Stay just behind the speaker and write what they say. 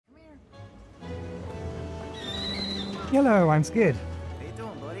Yello, I'm Skid. How you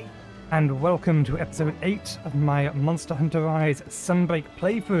doing, buddy? And welcome to episode 8 of my Monster Hunter Rise Sunbreak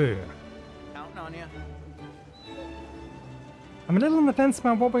playthrough. Counting on you. I'm a little on the fence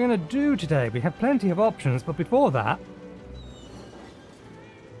about what we're going to do today. We have plenty of options, but before that...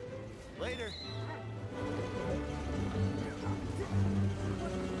 Later.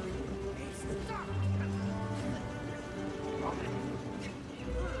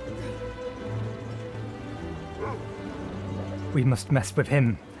 we must mess with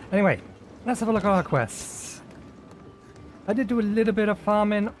him. Anyway, let's have a look at our quests. I did do a little bit of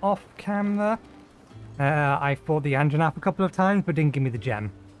farming off camera. I fought the Anjanath a couple of times, but didn't give me the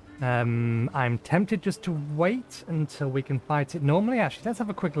gem. I'm tempted just to wait until we can fight it normally. Actually, let's have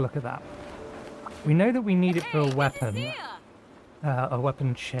a quick look at that. We know that we need it for a weapon. A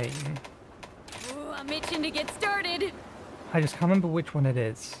weapon chain. Ooh, I'm itching to get started. I just can't remember which one it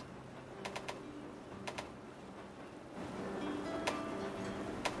is.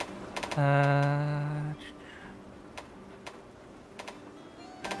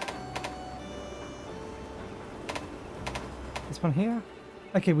 This one here?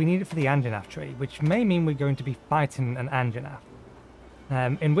 Okay, we need it for the Anjanath tree, which may mean we're going to be fighting an Anjanath.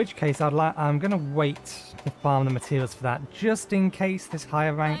 In which case, I'm going to wait to farm the materials for that, just in case this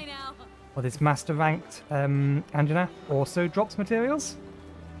higher rank, or this master ranked Anjanath also drops materials.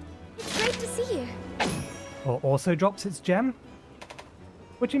 It's great to see you. Or also drops its gem.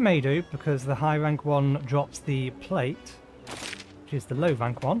 Which it may do, because the high rank one drops the plate, which is the low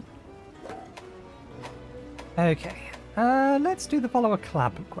rank one. Okay, let's do the follower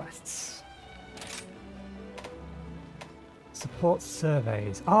collab quests. Support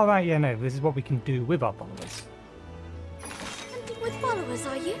surveys. Alright, yeah, no, this is what we can do with our followers. Hunting with followers,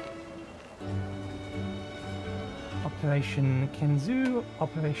 are you? Operation Kinzu,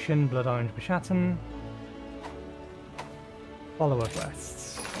 Operation Blood Orange Bishaten. Follower quests.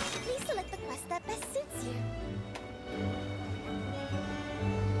 Please select the quest that best suits you.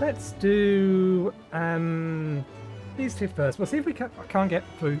 Let's do these two first. We'll see if we can't get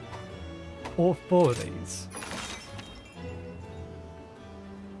through all 4 of these.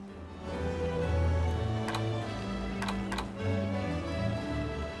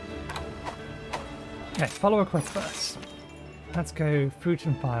 Okay, follower quest first. Let's go Fruit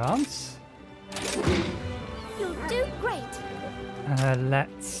and Firearms. You'll do great.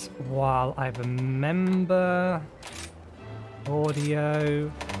 Let's, while I remember,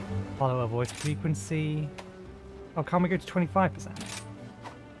 audio, follower voice frequency. Oh, can't we go to 25%?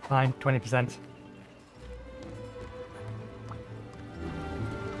 Fine, 20%.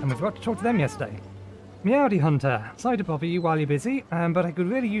 And we forgot to talk to them yesterday. Meowdy Hunter, sorry to bother you while you're busy, but I could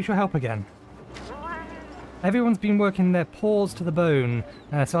really use your help again. Everyone's been working their paws to the bone,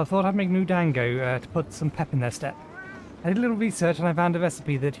 so I thought I'd make new dango to put some pep in their step. I did a little research and I found a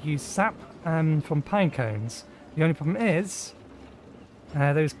recipe that used sap from pinecones. The only problem is,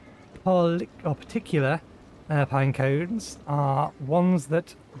 those particular pinecones are ones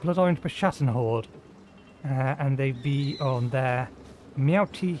that Blood Orange Bishaten hoard, and they'd be on their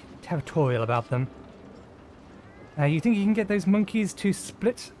Meowty territorial about them. You think you can get those monkeys to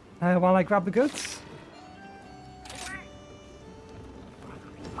split while I grab the goods?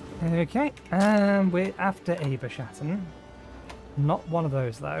 Okay, we're after a Bishaten. Not one of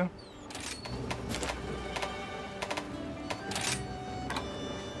those, though.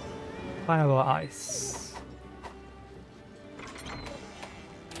 Fire or ice?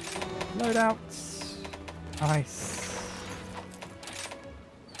 Loadouts. Ice.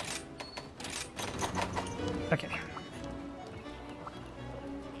 Okay.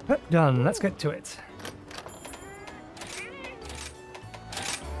 Done. Let's get to it.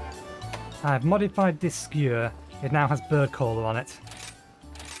 I've modified this skewer. It now has bird caller on it.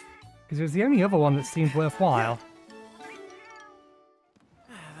 Because it was the only other one that seemed worthwhile.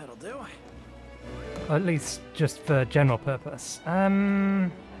 That'll do. Or at least just for general purpose.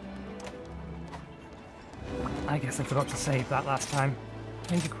 I guess I forgot to save that last time.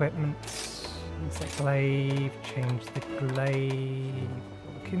 Change equipment. Insect glaive. Change the glaive.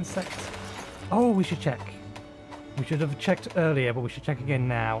 Look, insect. Oh, we should check. We should have checked earlier, but we should check again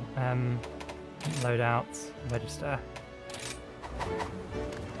now. Loadout, register.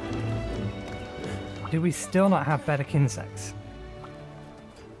 Do we still not have better insects?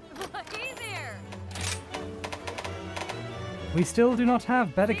 Hey there. We still do not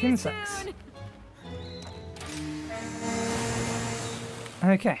have better insects.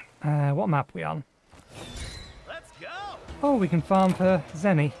 Okay, what map are we on? Let's go. Oh, we can farm for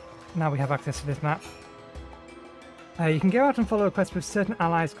Zenny. Now we have access to this map. You can go out and follow a quest with certain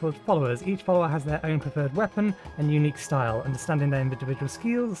allies called followers. Each follower has their own preferred weapon and unique style. Understanding their individual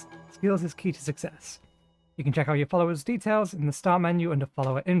skills is key to success. You can check out your followers' details in the start menu under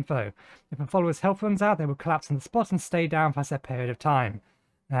follower info. If a follower's health runs out, they will collapse on the spot and stay down for a set period of time.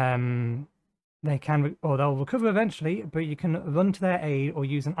 They can, or they'll recover eventually, but you can run to their aid or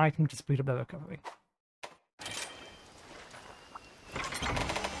use an item to speed up their recovery.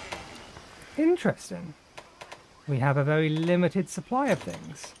 Interesting. We have a very limited supply of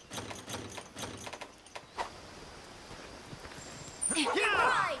things.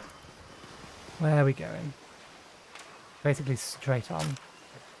 Where are we going? Basically straight on.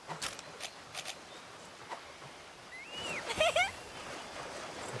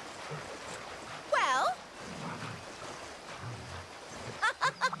 Well?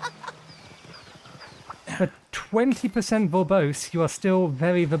 For 20% verbose, you are still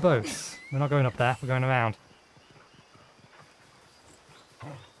very verbose. We're not going up there, we're going around.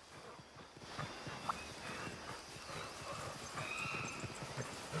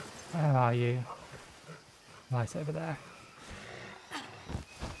 Where are you? Right over there.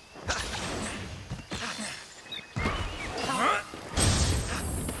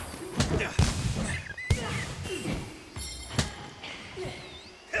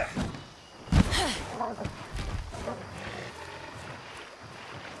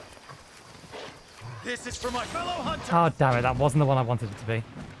 This is for my fellow hunters. Oh damn it, that wasn't the one I wanted it to be.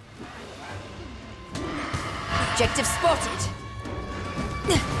 Objective spotted.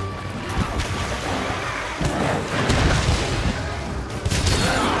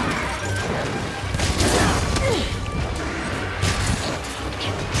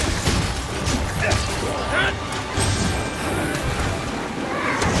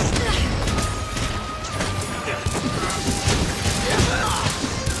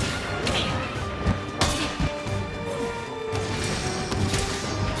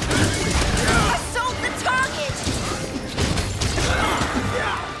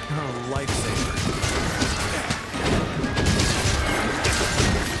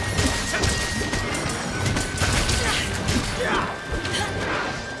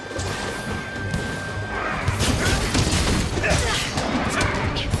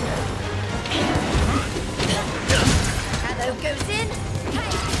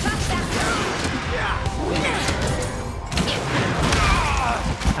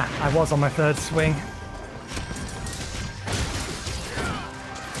 I was on my third swing.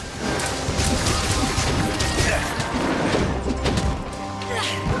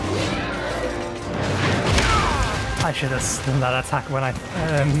 I should have done that attack when I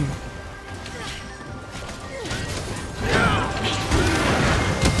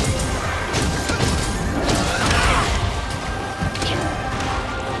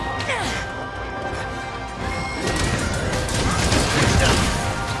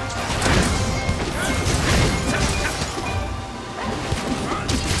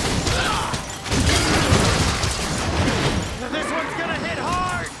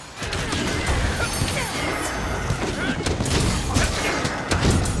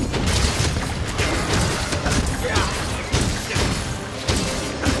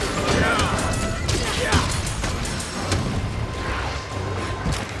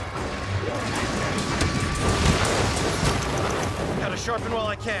sharpen while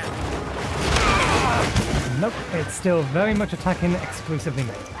I can. Nope, it's still very much attacking exclusively me.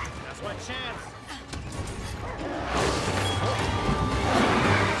 That's my chance.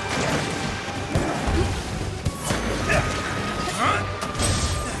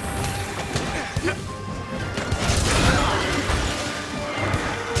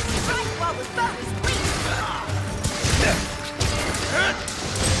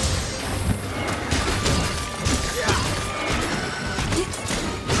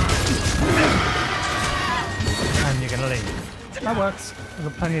 That works.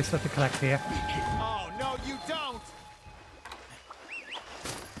 There's plenty of stuff to collect here. Oh, no, you don't!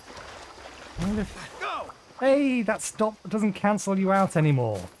 Go! Hey, that stop doesn't cancel you out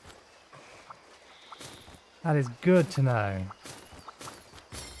anymore. That is good to know.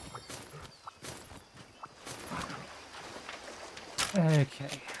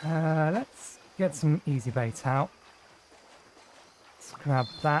 Okay, let's get some easy bait out. Let's grab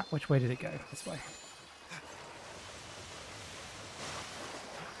that. Which way did it go? This way.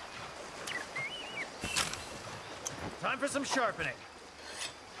 Time for some sharpening.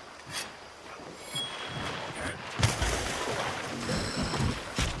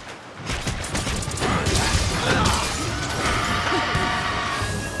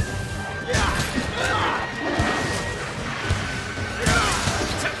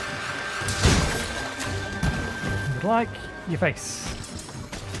 Your face.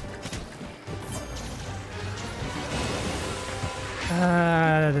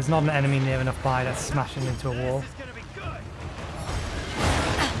 There's not an enemy near enough by. Let's smash him into a wall. This is gonna be good.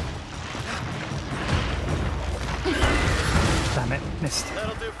 Damn it, missed.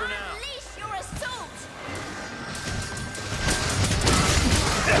 That'll do for now. Unleash your assault!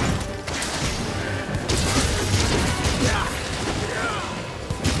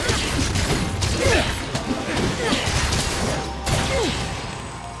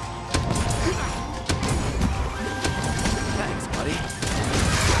 Thanks, buddy.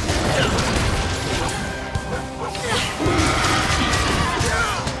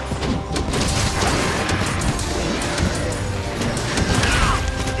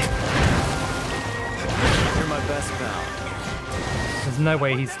 You're my best pal. There's no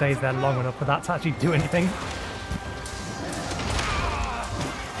way he stays there long enough for that to actually do anything.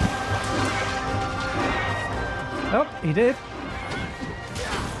 Oh, he did.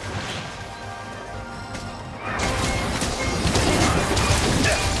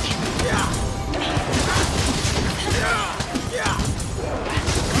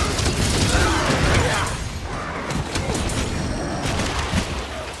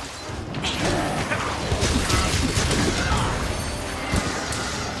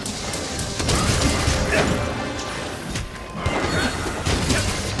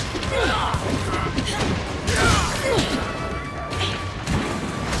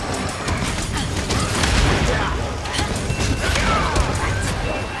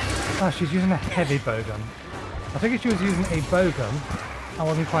 Oh, she's using a heavy bowgun. I figured she was using a bowgun. I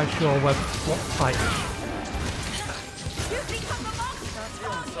wasn't quite sure what type. You've become a monster!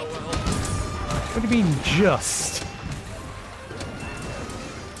 What do you mean, just?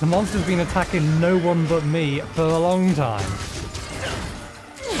 The monster's been attacking no one but me for a long time.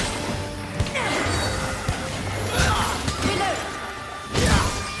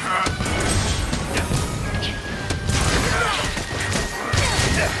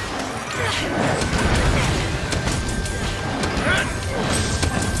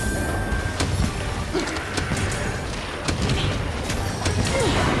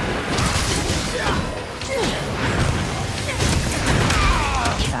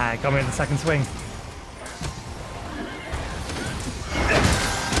 Got me in the second swing.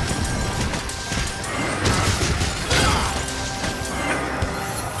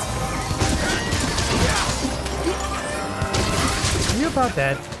 Are you about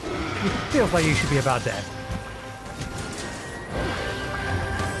dead? It feels like you should be about dead.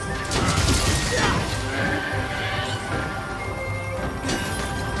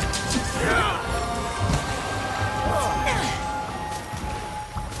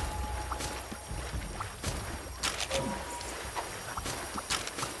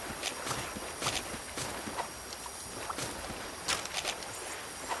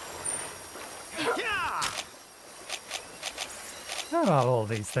 Where are all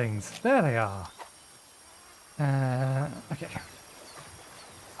these things? There they are. Okay.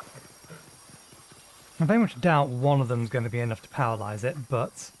 I very much doubt one of them is going to be enough to paralyze it,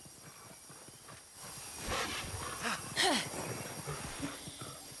 but...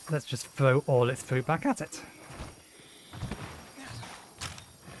 let's just throw all its food back at it.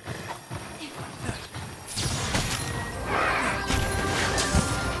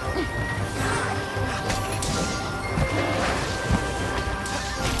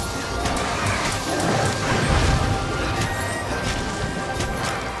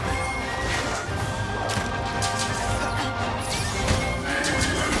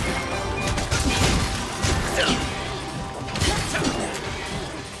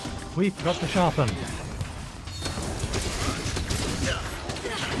 We forgot to sharpen.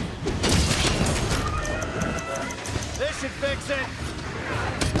 This should fix it.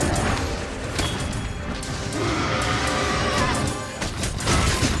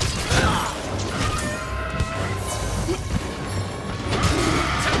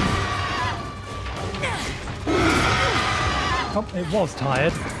 Oh, it was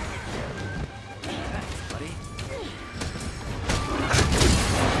tired.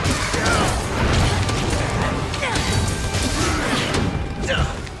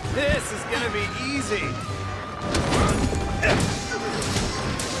 This is gonna be easy.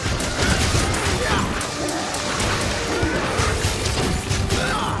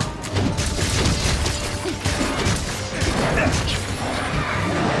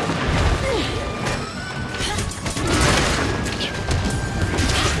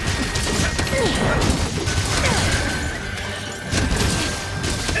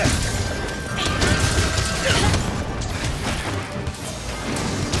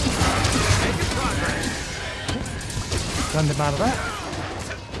 send him out of there.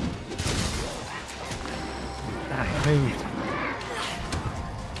 Ah, he moved.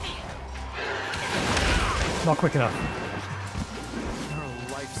 Not quick enough. You're a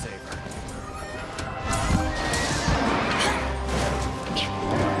lifesaver.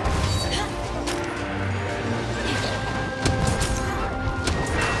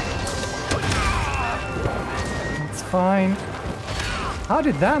 It's fine. How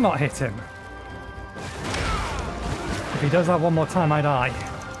did that not hit him? If he does that one more time, I die.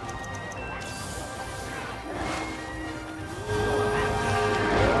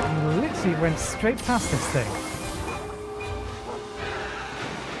 He literally went straight past this thing.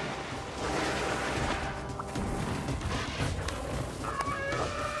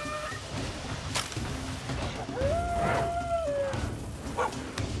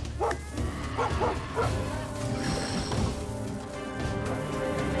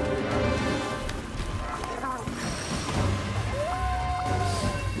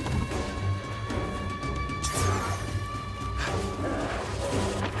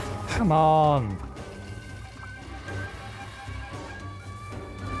 Come on.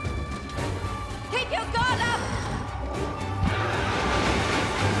 Keep your guard up!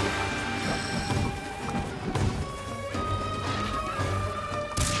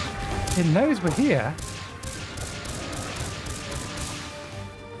 It knows we're here.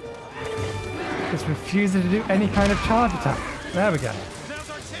 Just refuses to do any kind of charge attack. There we go. Now's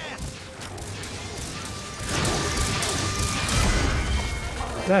our chance.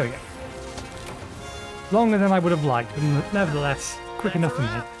 There we go. Longer than I would have liked, but nevertheless, quick enough for me.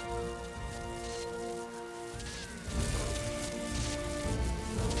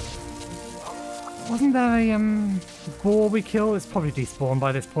 Wasn't there a boar we killed? It's probably despawned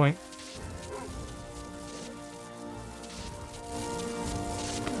by this point.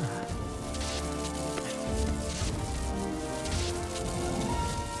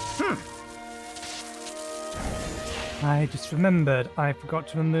 I just remembered I forgot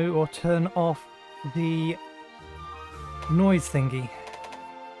to remove or turn off the noise thingy.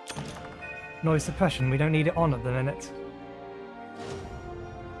 Noise suppression, we don't need it on at the minute.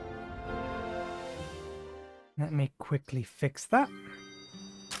 Let me quickly fix that.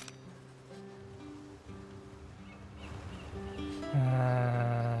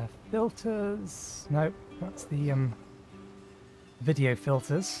 Filters. Nope, that's the video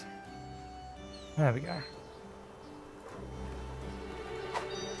filters. There we go.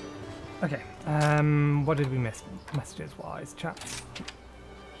 Okay, what did we miss messages-wise? Chats.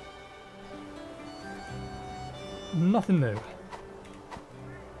 Nothing new.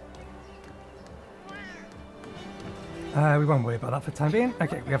 We won't worry about that for the time being.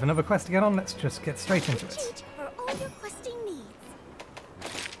 Okay, we have another quest to get on. Let's just get straight into it. Change for all your questing needs.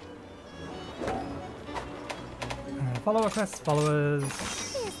 Follow requests, followers,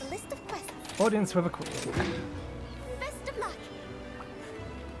 Here's the list of quests. audience with a call. Best of luck.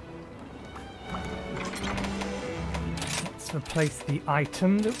 Let's replace the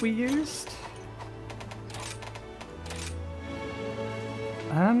item that we used.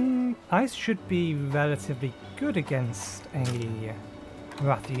 Ice should be relatively good against a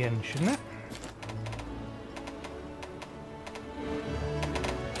Rathian, shouldn't it?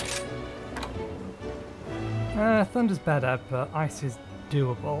 Thunder's better, but ice is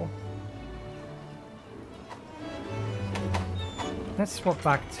doable. Let's swap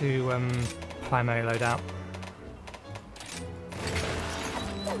back to primary loadout.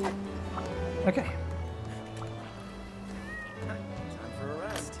 Okay. Time for a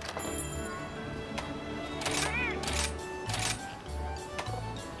rest.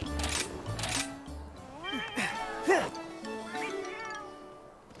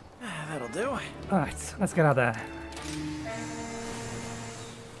 That'll do. Alright, let's get out there.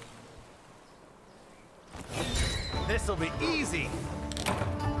 This'll be easy.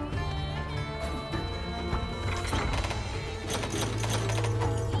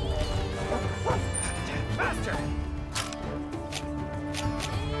 Faster.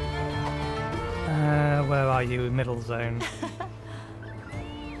 Where are you? Middle zone.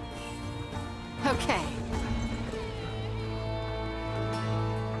 Okay.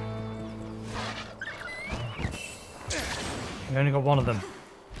 We only got one of them.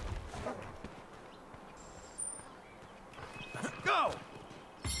 Go.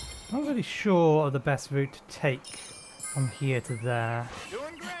 Not really sure of the best route to take from here to there.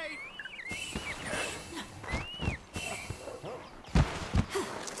 Doing great.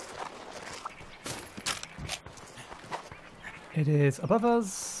 It is above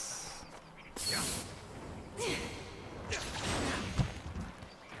us.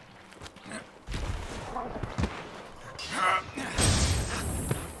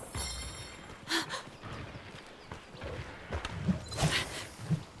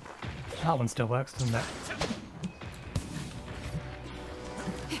 That one still works, doesn't it?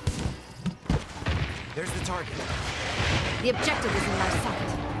 There's the target. The objective is in my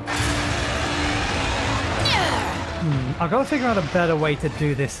sight. I've got to figure out a better way to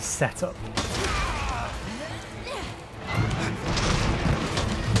do this setup.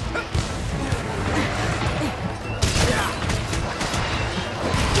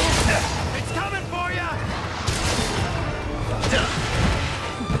 It's coming for ya!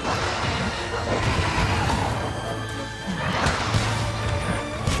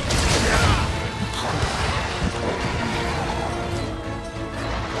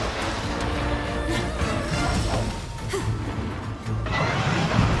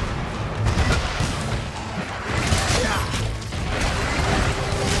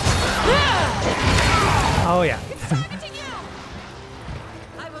 Oh yeah.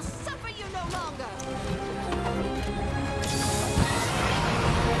 I will suffer you no longer.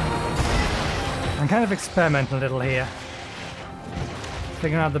 I'm kind of experimenting a little here.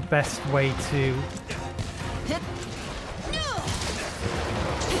 Figuring out the best way to...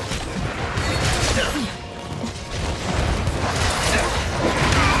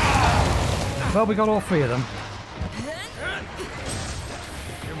 Well, we got all three of them.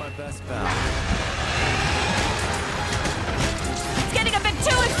 You're my best pal. It's getting a bit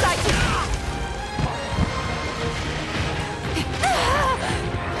too exciting.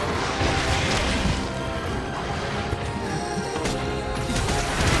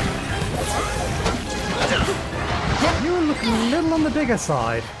 You were looking a little on the bigger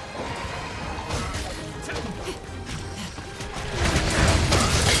side.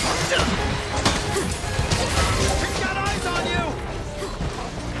 He's got eyes on you!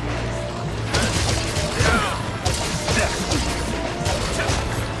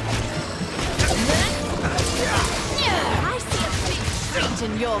 I see a big treat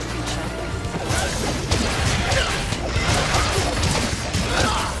in your future.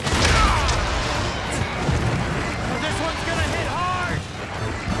 This one's gonna hit hard!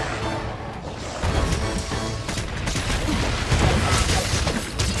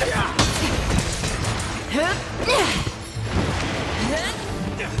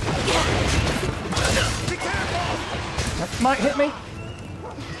 Be careful! That might hit me.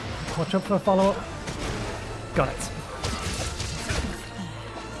 Watch out for a follow-up. Got it.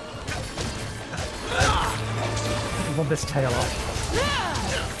 I want this tail off.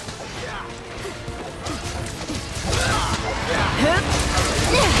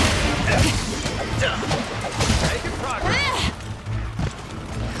 Making progress.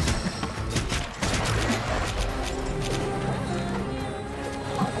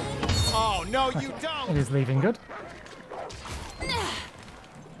 Oh, no, you don't! It is leaving good.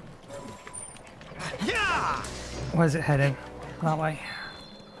 Yeah! Where's it heading? That way.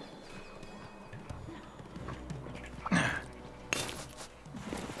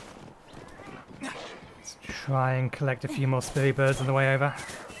 Let's try and collect a few more spirit birds on the way over.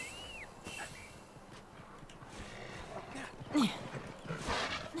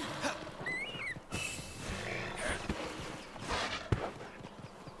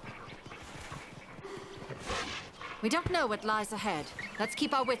 We don't know what lies ahead. Let's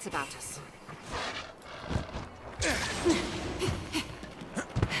keep our wits about us.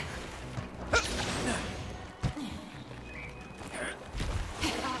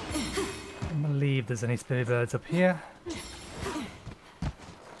 I believe there's any spirit birds up here.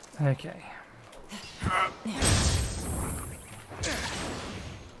 Okay.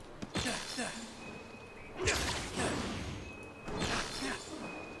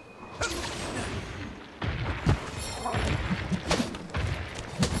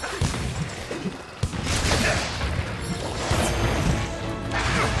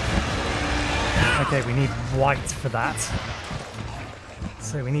 Okay, we need white for that.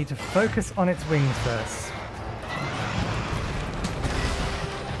 So we need to focus on its wings first.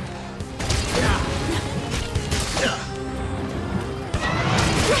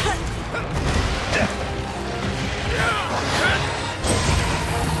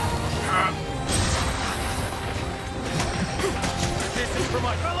 This is for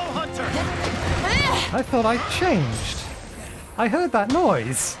my fellow hunter! I thought I changed. I heard that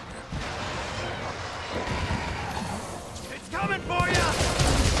noise. It's coming for you!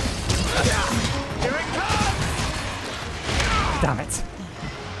 Here it comes! Damn it.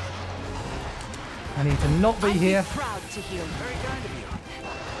 I need to not be here. Proud to hear. Very kind of you.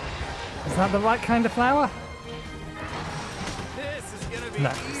 Is that the right kind of flower? This is gonna be No,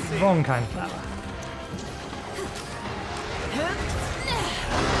 it's easy. the wrong kind of flower.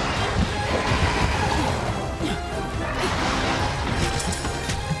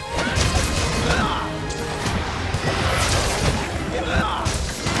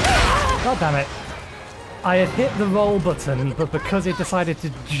 Damn it. I had hit the roll button, but because it decided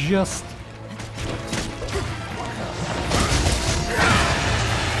to just...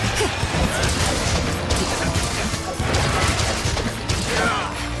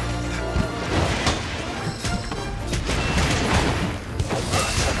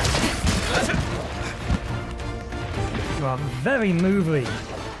 You are very movery.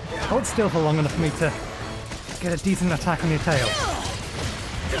 Hold still for long enough for me to get a decent attack on your tail.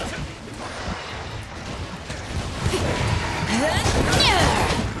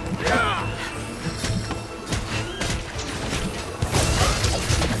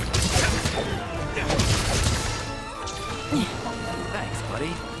 Thanks,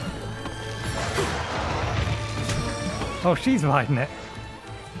 buddy. Oh, she's riding it.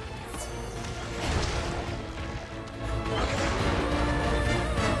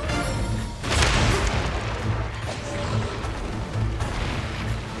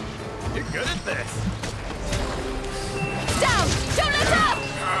 You're good at this. Down! Don't let up!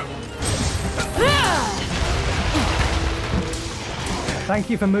 Thank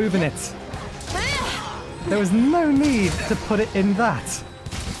you for moving it. There was no need to put it in that.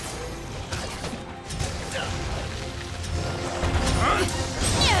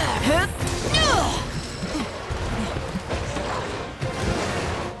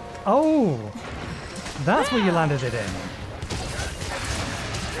 Oh, that's where you landed it in.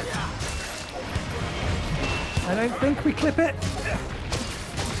 I don't think we clip it.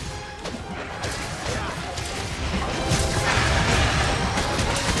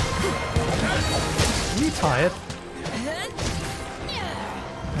 Are you tired?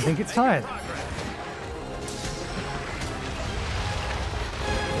 I think it's tired.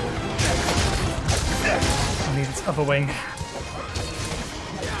 I need its upper wing.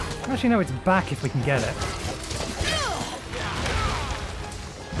 Actually, no, it's back if we can get it.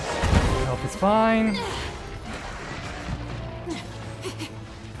 Health is fine.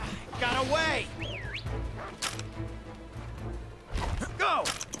 Got away! Go!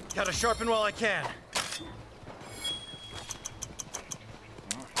 Gotta sharpen while I can.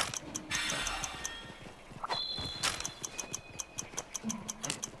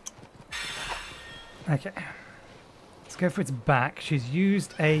 Okay. Let's go for its back. She's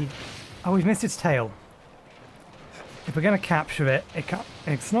used a... Oh, we've missed its tail. If we're going to capture it,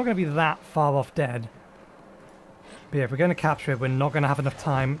 it's not going to be that far off dead. But yeah, if we're going to capture it, we're not going to have enough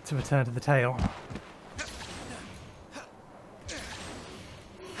time to return to the tail.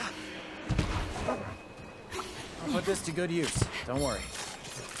 I'll put this to good use. Don't worry.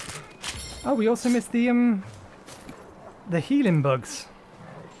 Oh, we also missed the healing bugs.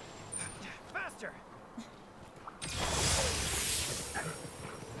 Faster!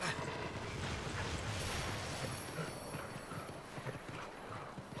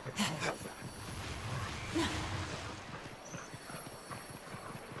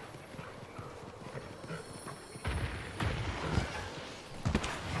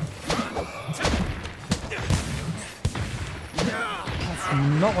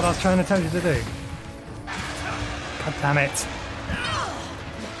 Not what I was trying to tell you to do. God damn it.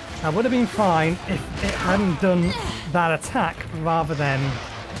 That would have been fine if it hadn't done that attack rather than...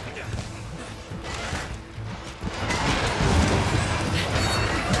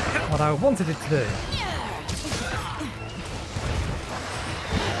 what I wanted it to do.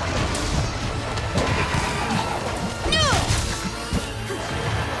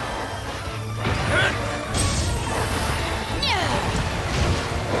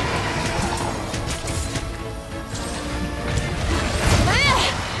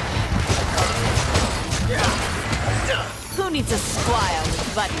 Who needs a squire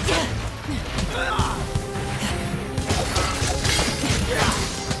with buddies?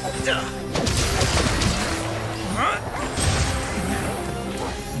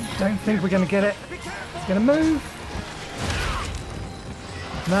 Don't think we're going to get it. It's going to move.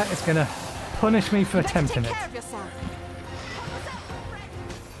 That is going to punish me for attempting it. Take care of yourself.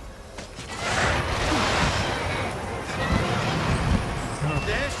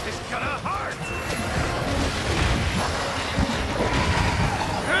 This is gonna hurt!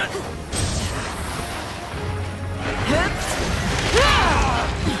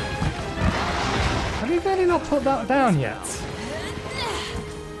 Have you really not put that down yet?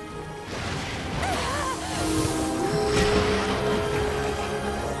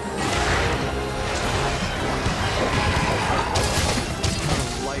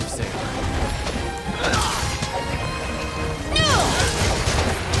 Lifesaver.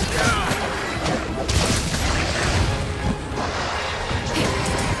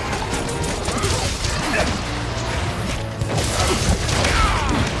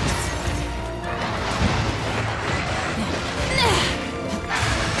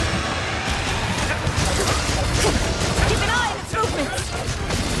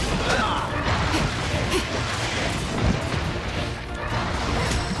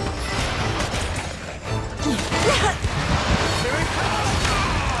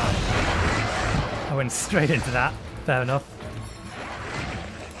 went straight into that. Fair enough.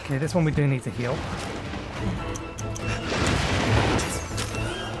 Okay, this one we do need to heal.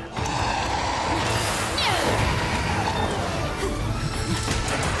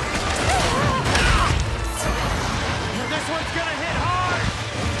 This one's gonna hit hard!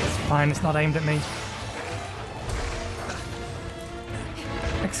 It's fine, it's not aimed at me.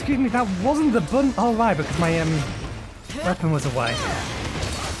 Excuse me, that wasn't the button. Oh, right, because my weapon was away.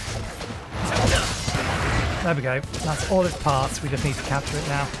 There we go. That's all its parts. We just need to capture it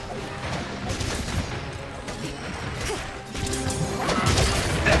now.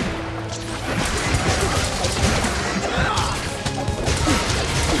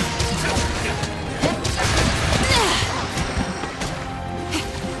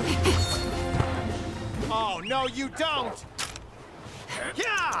 Oh, no, you don't!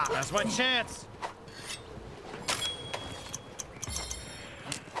 Yeah! That's my chance.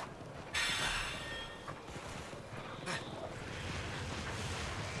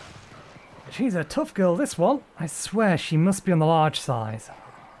 She's a tough girl, this one. I swear she must be on the large size.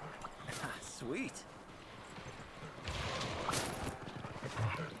 Sweet.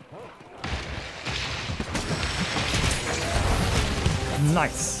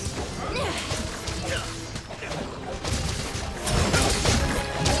 Nice.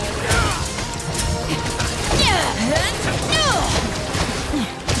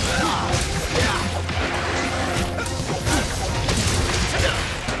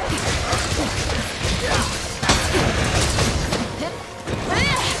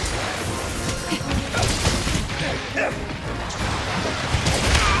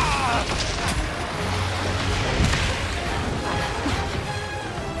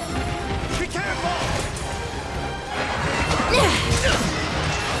 Be careful!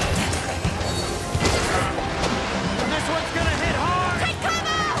 This one's gonna hit hard! Take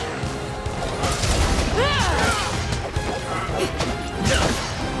cover!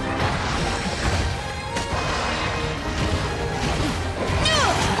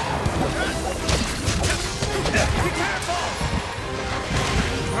 Be careful!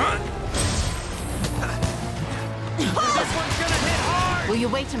 This one's gonna hit hard! Will you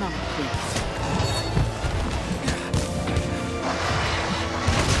wait a moment, please?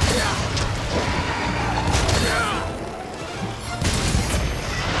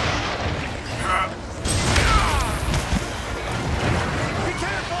 Be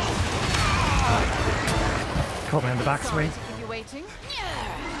careful! Caught me on the back Sorry swing. to keep you waiting.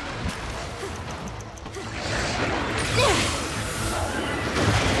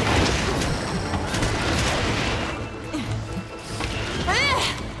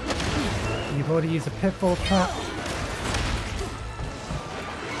 You've already used a pitfall trap.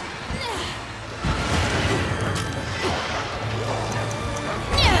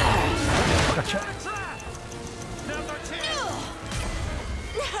 Gotcha. Number 10!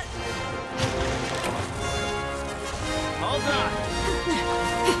 Hold on!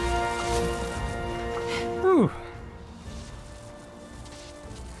 Ooh.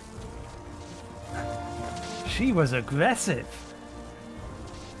 She was aggressive.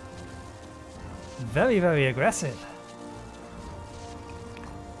 Very, very aggressive.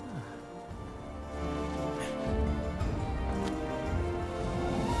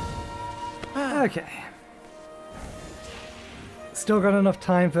 Okay. Still got enough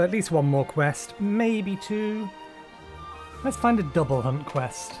time for at least one more quest, maybe two. Let's find a double hunt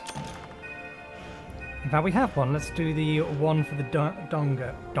quest. In fact, we have one. Let's do the one for the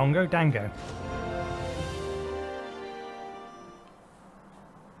Dango.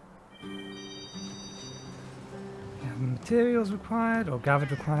 Materials required, or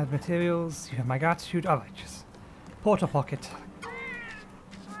gathered required materials. You have my gratitude. Alright, just porta pocket.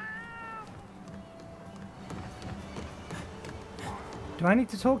 Do I need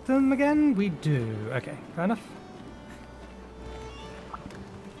to talk to them again? We do. Okay, fair enough.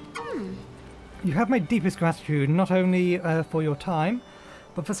 You have my deepest gratitude, not only for your time,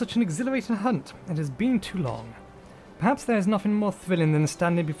 but for such an exhilarating hunt. It has been too long. Perhaps there is nothing more thrilling than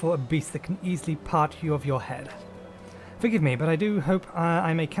standing before a beast that can easily part you of your head. Forgive me, but I do hope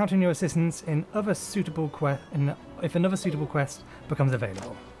I may count on your assistance in other suitable if another suitable quest becomes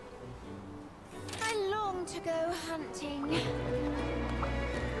available. I long to go hunting.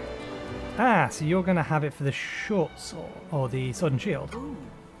 Ah, so you're going to have it for the short sword, or the sword and shield.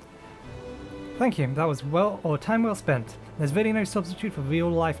 Thank you, that was time well spent. There's really no substitute for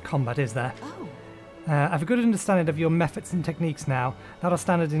real-life combat, is there? Oh, I have a good understanding of your methods and techniques now. That'll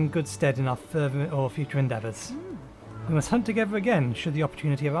stand us in good stead in our further or future endeavours. We must hunt together again, should the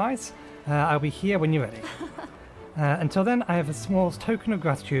opportunity arise. I'll be here when you're ready. Until then, I have a small token of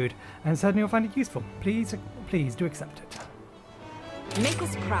gratitude, and certainly you'll find it useful. Please do accept it. Make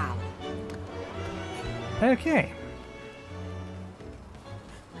us proud. Okay.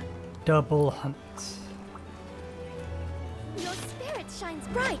 Double hunt. Your spirit shines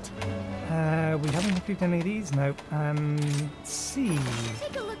bright. We haven't completed any of these, no. Let's see.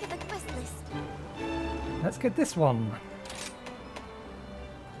 Take a look at the quest list. Let's get this one.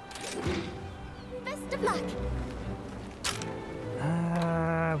 Best of luck.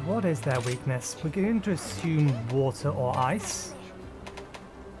 What is their weakness? We're going to assume water or ice.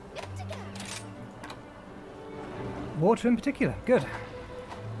 Good to go. Water in particular, good.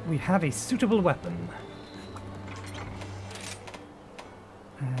 We have a suitable weapon.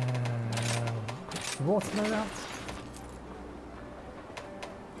 Quick the water loadout.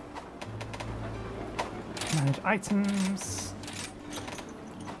 Manage items.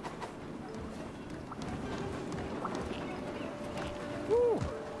 Woo.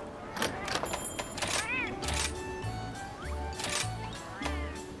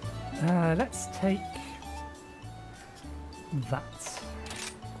 Let's take that.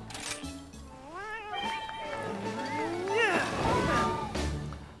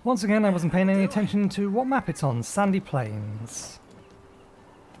 Once again, I wasn't paying any attention to what map it's on. Sandy Plains.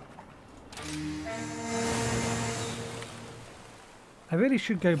 I really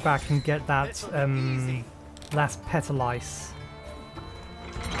should go back and get that last petal ice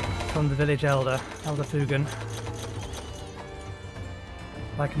from the village elder, Elder Fugan,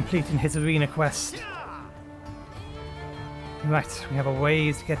 by completing his arena quest. Right, we have a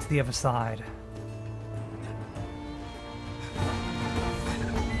ways to get to the other side.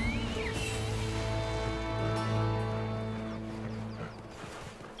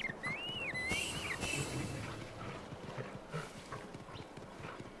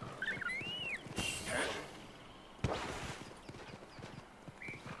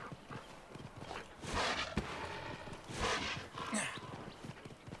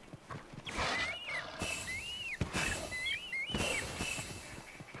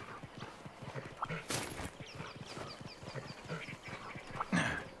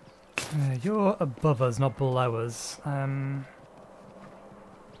 You're above us, not below us.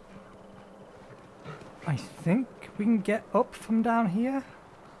 I think we can get up from down here.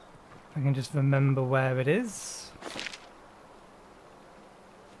 If I can just remember where it is.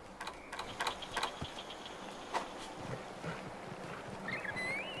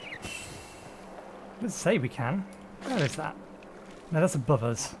 Let's say we can. Where is that? No, that's above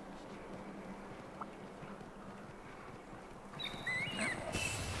us.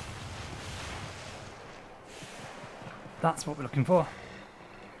 That's what we're looking for.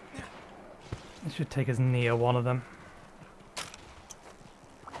 It should take us near one of them.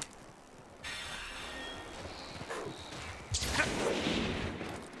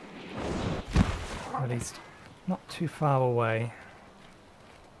 Or at least not too far away.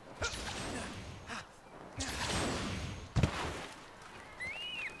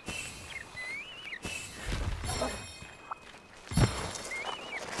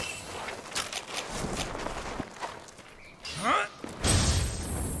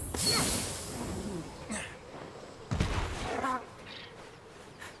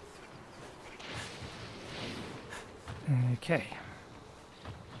 Okay.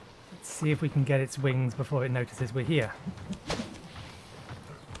 Let's see if we can get its wings before it notices we're here.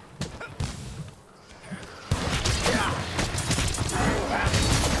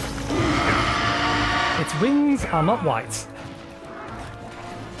 Its wings are not white.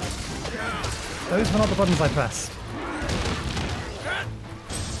 Those were not the buttons I pressed.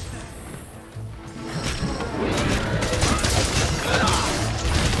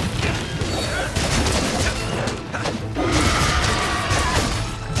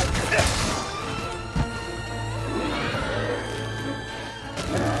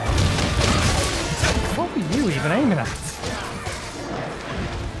 Even aiming at.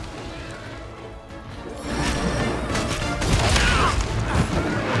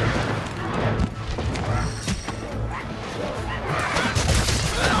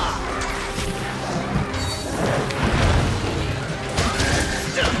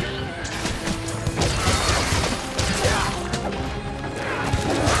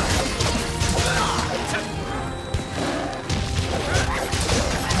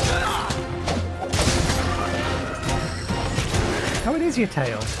 Oh, it is your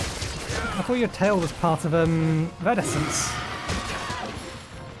tail. I thought your tail was part of Red Essence.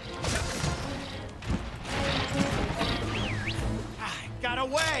 Got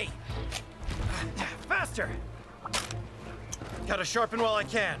away! Faster! Gotta sharpen while I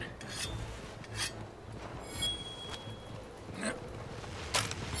can.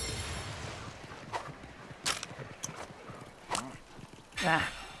 Ah,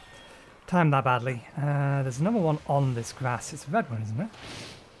 timed that badly. There's another one on this grass. It's a red one, isn't it?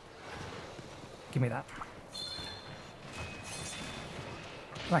 Give me that.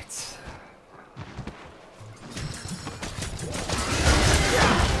 Right.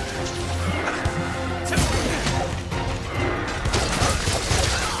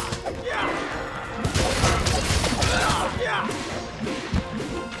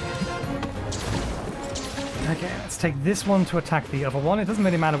 Okay, let's take this one to attack the other one. It doesn't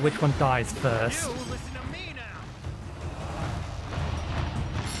really matter which one dies first. You listen to me now.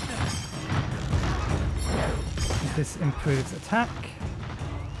 This improves attack.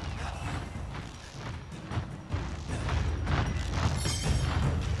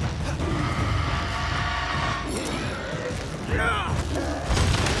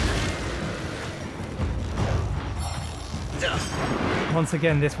 Once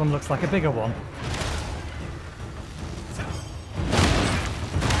again, this one looks like a bigger one.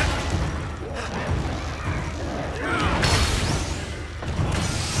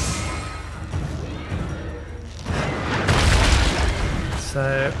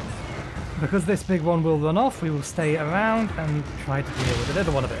 So, because this big one will run off, we will stay around and try to deal with the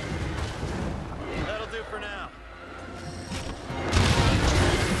little one a bit. That'll do for now.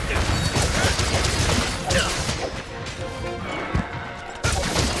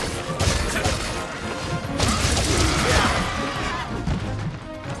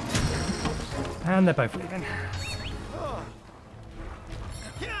 And they're both leaving.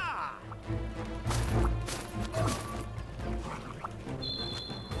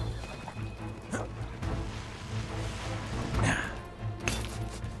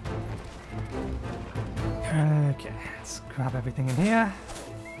 Okay, let's grab everything in here.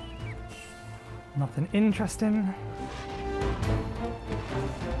 Nothing interesting.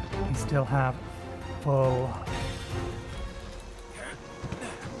 We still have full.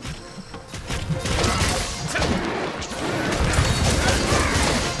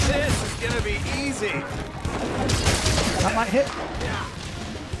 This is gonna be easy. That might hit.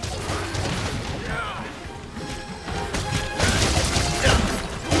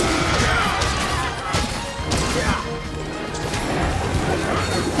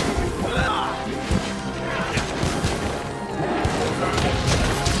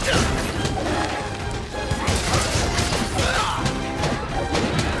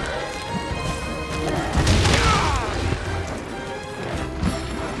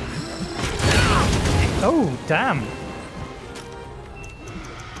 Oh, damn.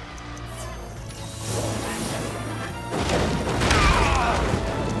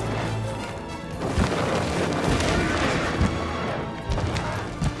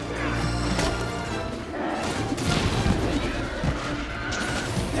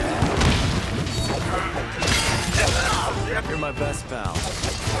 You're my best pal.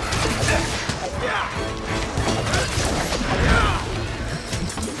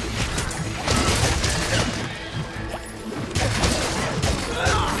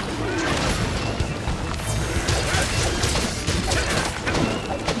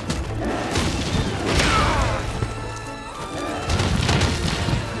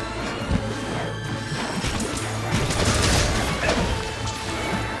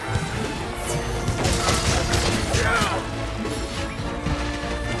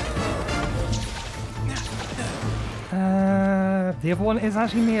 The other one is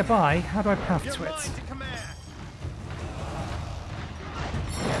actually nearby. How do I path You're to it? mine to command.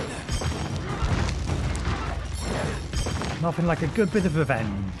 Nothing like a good bit of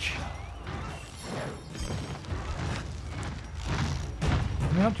revenge.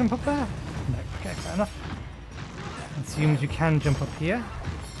 Can we not jump up there? No. Okay, fair enough. Assumes you can jump up here.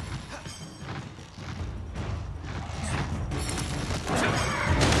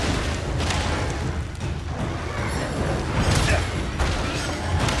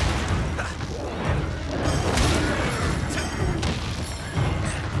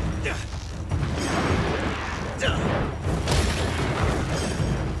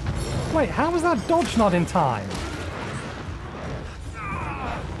 Wait, how was that dodge not in time?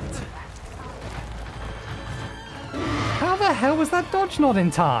 How the hell was that dodge not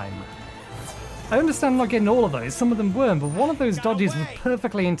in time? I understand not getting all of those, some of them weren't, but one of those dodges was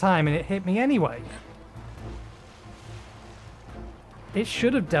perfectly in time and it hit me anyway. It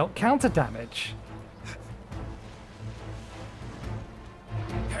should have dealt counter damage.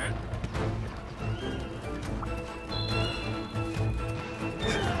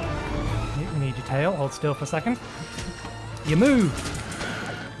 We need your tail, hold still for a second. You move!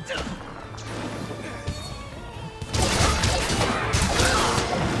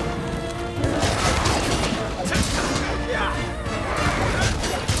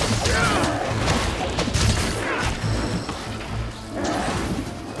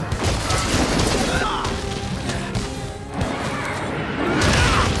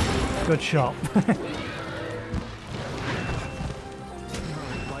 Good shot.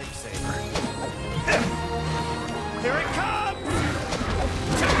 Lifesaver. Here it comes!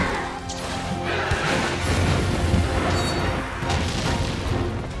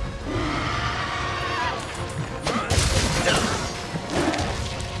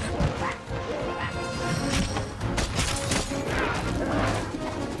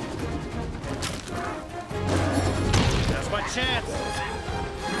 That's my chance.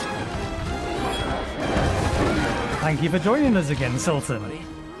 Thank you for joining us again, Sultan.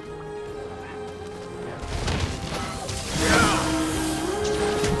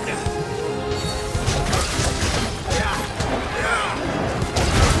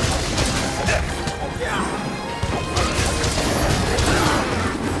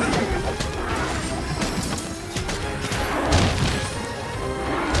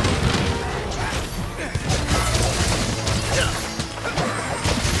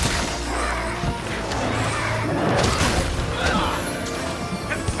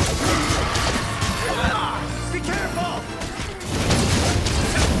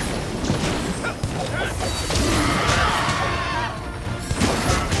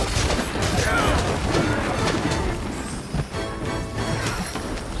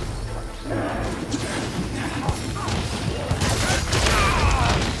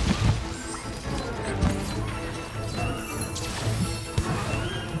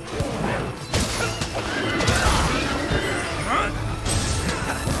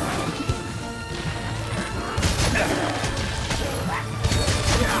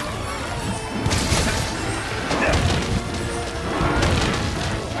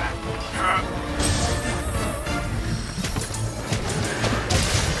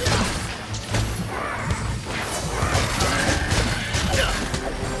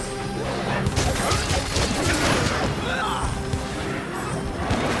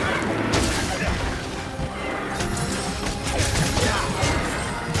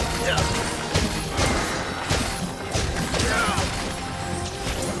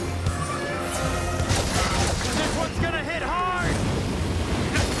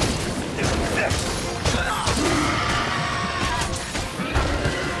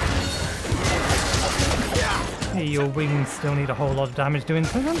 Your wings still need a whole lot of damage doing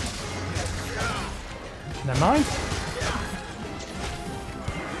to them. Never mind.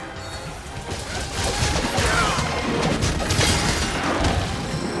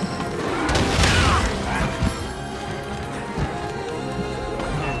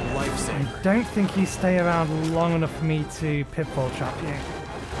 I don't think you stay around long enough for me to pitfall trap you.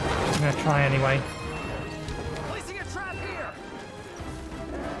 I'm gonna try anyway. Placing a trap here.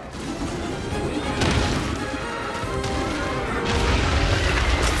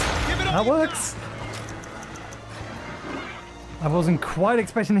 That works. I wasn't quite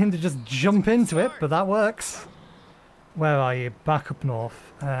expecting him to just jump into it, but that works. Where are you? Back up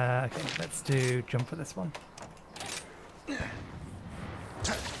north. Okay, let's do jump for this one.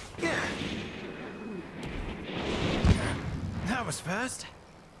 That was fast.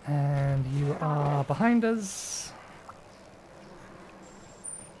 And you are behind us.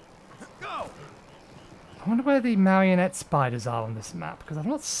 Go. I wonder where the marionette spiders are on this map, because I've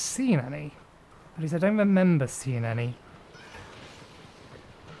not seen any. At least I don't remember seeing any.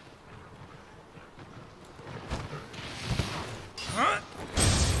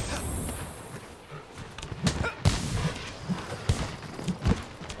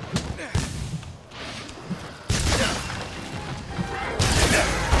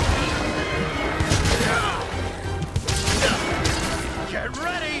 Get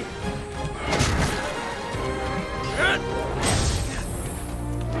ready.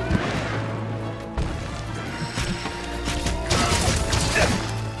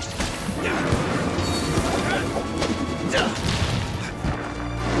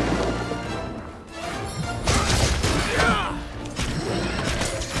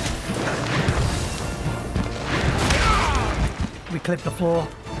 We clipped the floor,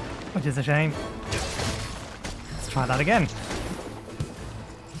 which is a shame. Let's try that again.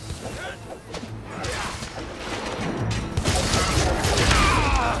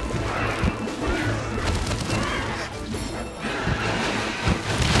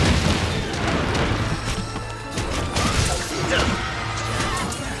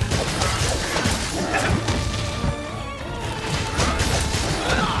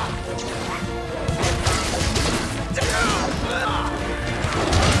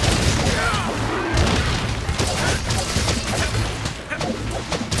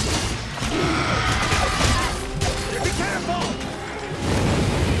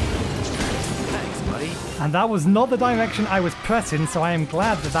 And that was not the direction I was pressing, so I am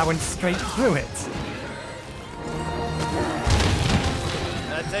glad that that went straight through it.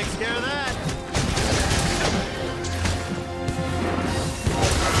 That takes care of that.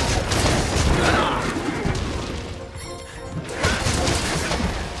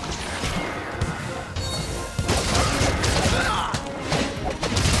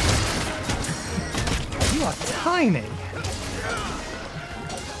 You are tiny.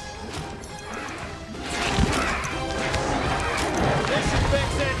 This should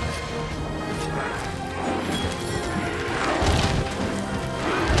fix it.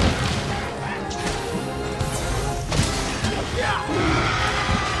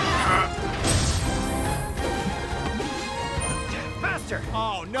 Faster!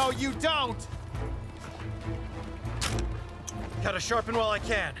 Oh, no, you don't! Gotta sharpen while I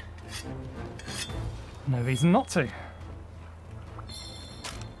can. No reason not to.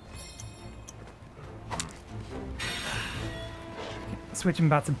 Switching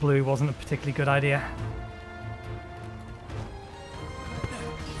back to blue wasn't a particularly good idea.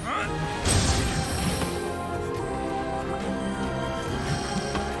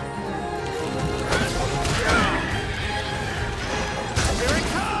 Here it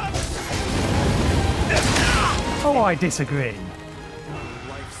comes! Oh, I disagree.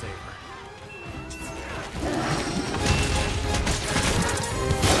 Lifesaver.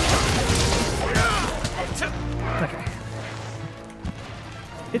 Okay.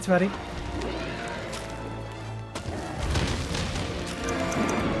 It's ready.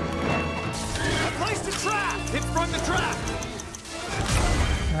 I placed a trap! It sprung the trap!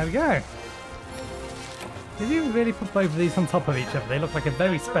 There we go. Did you really put both of these on top of each other? They look like a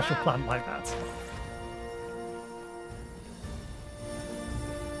very special plant like that.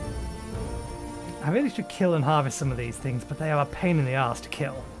 I really should kill and harvest some of these things, but they are a pain in the arse to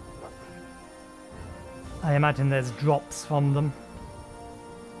kill. I imagine there's drops from them.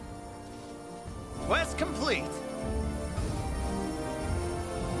 Quest complete!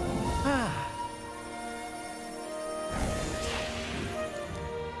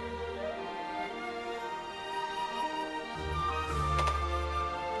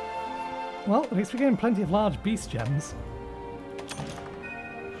 Well, at least we're getting plenty of large beast gems.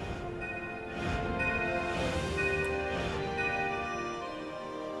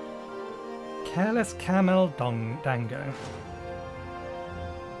 Careless Camel Dango.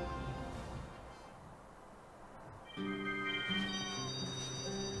 The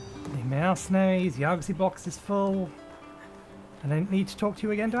mercenaries, the argosy box is full. I don't need to talk to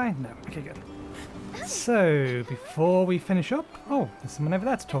you again, do I? No. Okay, good. So, before we finish up... Oh, there's someone over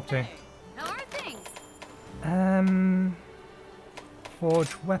there to talk to. How are things?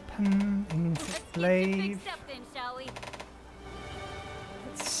 Forged weapon, enslave. Fixed up then, shall we?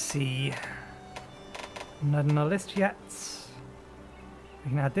 Let's see. Not on our list yet.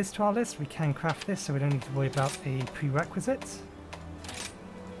 We can add this to our list. We can craft this, so we don't need to worry about a prerequisite.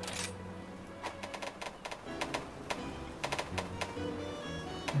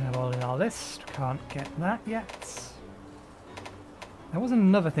 We have all in our list. Can't get that yet. There was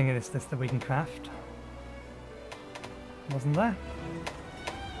another thing in this list that we can craft. Wasn't there?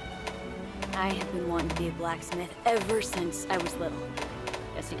 I have been wanting to be a blacksmith ever since I was little.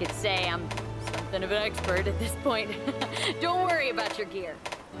 Guess you could say I'm something of an expert at this point. Don't worry about your gear.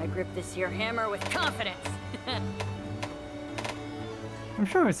 I grip this here hammer with confidence. I'm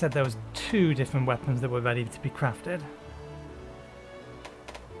sure it said there was 2 different weapons that were ready to be crafted.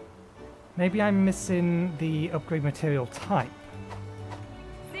 Maybe I'm missing the upgrade material type.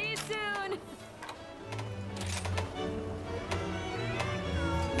 See you soon.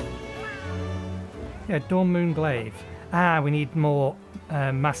 Yeah, Dawn Moon Glaive. Ah, we need more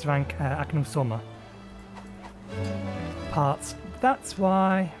Master Rank Aknosoma parts. That's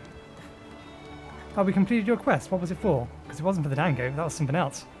why. Oh, we completed your quest. What was it for? Because it wasn't for the Dango. That was something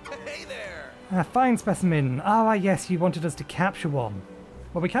else. Hey there! Fine specimen. Ah, yes, you wanted us to capture one.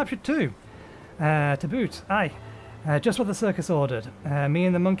 Well, we captured 2. To boot. Aye. Just what the circus ordered. Me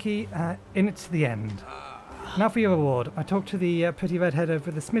and the monkey in it to the end. Now for your reward. I talked to the pretty redhead over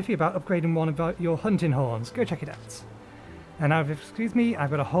at the smithy about upgrading one of your hunting horns. Go check it out. And now, if you excuse me,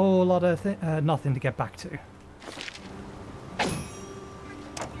 I've got a whole lot of nothing to get back to.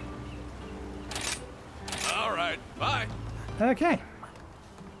 All right, bye. Okay.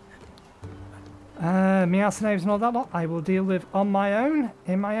 Meows and all that lot I will deal with on my own,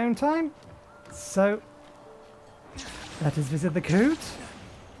 in my own time. So, let us visit the coot.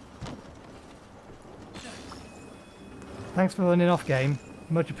 Thanks for running off, game.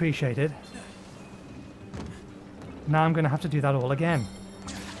 Much appreciated. Now I'm going to have to do that all again.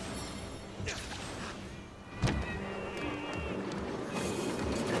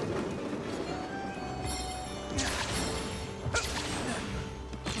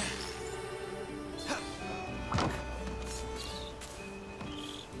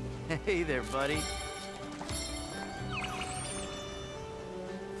 Hey there, buddy.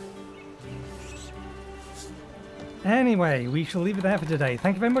 Anyway, we shall leave it there for today.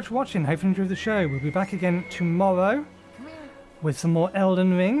 Thank you very much for watching. Hope you enjoyed the show. We'll be back again tomorrow with some more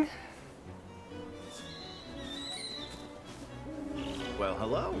Elden Ring. Well,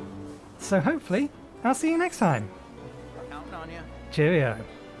 hello. So hopefully, I'll see you next time. Counting on you. Cheerio.